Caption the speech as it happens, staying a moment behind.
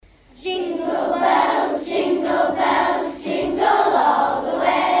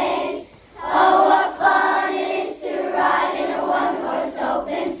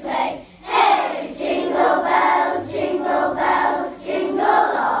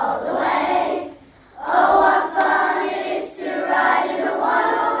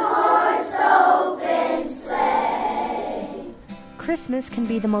Christmas can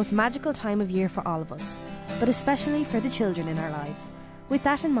be the most magical time of year for all of us, but especially for the children in our lives. With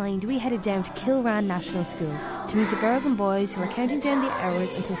that in mind, we headed down to Kilrane National School to meet the girls and boys who are counting down the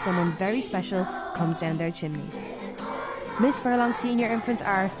hours until someone very special comes down their chimney. Miss Furlong's senior infants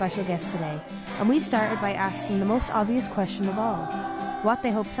are our special guests today, and we started by asking the most obvious question of all: what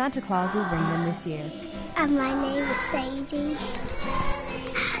they hope Santa Claus will bring them this year. And my name is Sadie.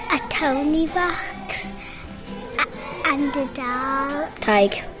 A Tony box and a doll.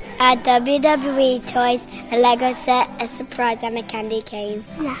 Tig. A WWE toys, a Lego set, a surprise and a candy cane.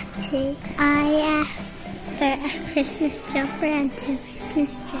 Natty. I asked for a Christmas jumper and 2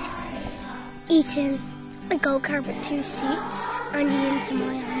 Christmas dresses. Ethan. A go-kart with 2 seats and Ian's a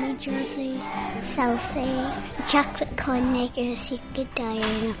Miami jersey. Sophie. A chocolate coin maker, a secret diary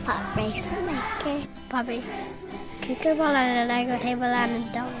and a pot bracelet maker. Bobby. Cooker ball and a Lego table and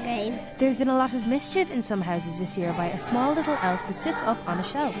a dog game. There's been a lot of mischief in some houses this year by a small little elf that sits up on a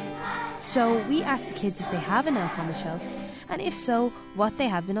shelf. So we asked the kids if they have an elf on the shelf, and if so, what they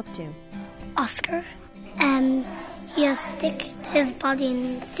have been up to. Oscar. He'll stick his body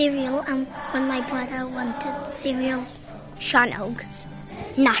in cereal, and when my brother wanted cereal. Sean Hogue.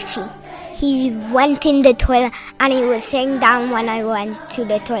 Natty. He went in the toilet and he was sitting down when I went to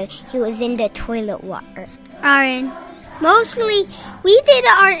the toilet. He was in the toilet water. Aaron. Mostly, we did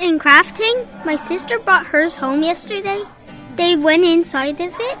art and crafting. My sister brought hers home yesterday. They went inside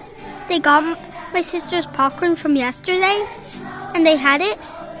of it. They got my sister's popcorn from yesterday, and they had it.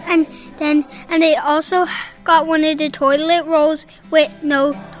 And they also got one of the toilet rolls with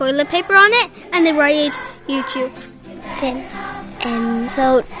no toilet paper on it, and they rated YouTube. Finn.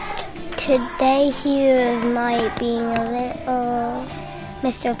 So today he was being a little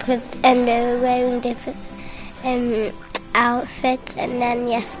Mr. Put and wearing different outfits, and then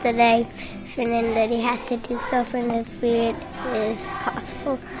yesterday Finn and Liddy had to do something as weird as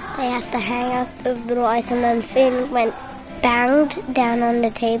possible. They had to hang up the light, and then Finn banged down on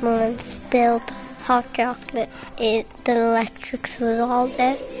the table and spilled hot chocolate. The electrics was all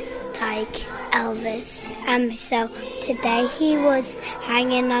there. Like Elvis. So today he was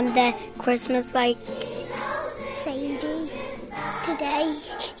hanging on the Christmas lights. Sadie. Today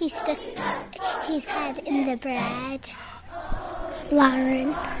he stuck his head in the bread.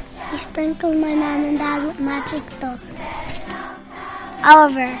 Lauren. He sprinkled my mum and dad with magic dust.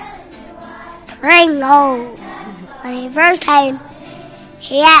 Oliver. Pringles. When he first came,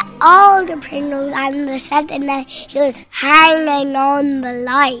 he ate all the Pringles and the second day he was hanging on the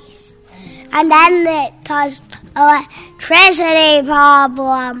lights. And then it caused electricity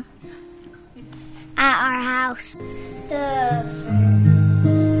problem at our house. There's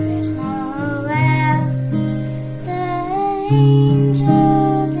Noel, the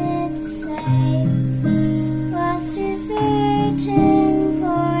angel did say, was to certain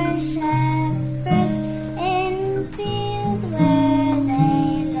poor shepherds in fields where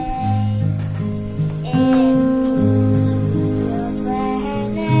they lay, in fields where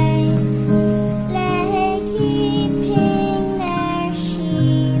they lay keeping their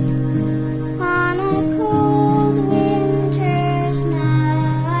sheep on a cold winter's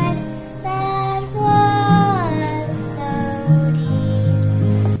night that was so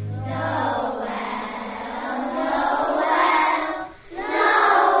deep. Noel, Noel, Noel,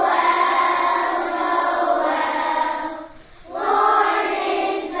 Noel, born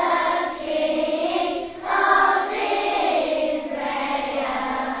is the King of Israel.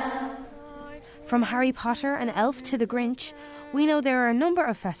 From Harry Potter and Elf to The Grinch, we know there are a number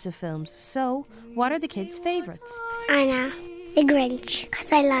of festive films, so what are the kids' favourites? Anna. The Grinch.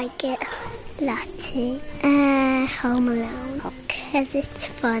 Because I like it. Lottie. Home Alone. Because it's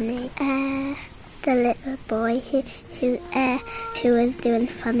funny. The little boy who was doing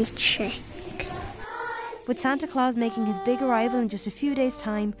funny tricks. With Santa Claus making his big arrival in just a few days'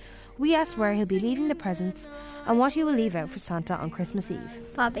 time, we asked where he'll be leaving the presents and what he will leave out for Santa on Christmas Eve.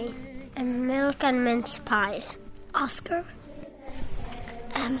 Bobby. Milk and mince pies. Oscar.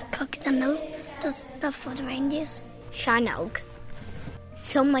 Cookies and milk. Does stuff for the reindeers. Sean Oak.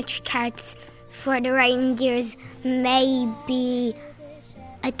 So much cards for the reindeers, maybe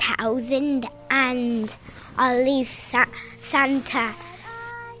 1,000, and I'll leave Santa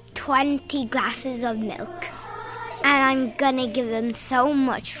 20 glasses of milk, and I'm gonna give him so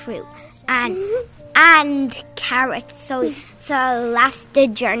much fruit and carrots, so it'll last the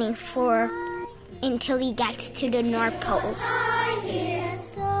journey until he gets to the North Pole. I hear a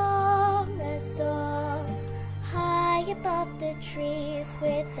song high above the trees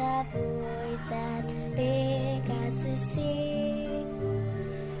with a voice as big as the sea.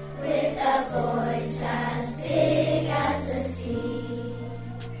 With a voice as big as the sea.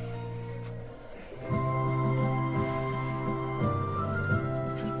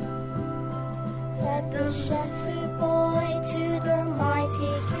 the shepherd boy to the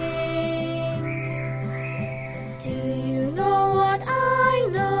mighty king. Do you know what I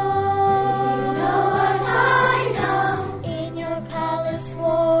know? Do you know what I know? In your palace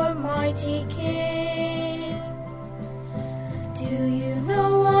war, mighty king. Do you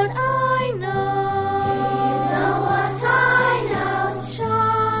know what I know? Do you know what I know?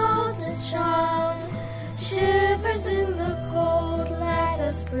 The child shivers in the cold. Let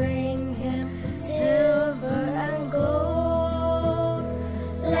us bring him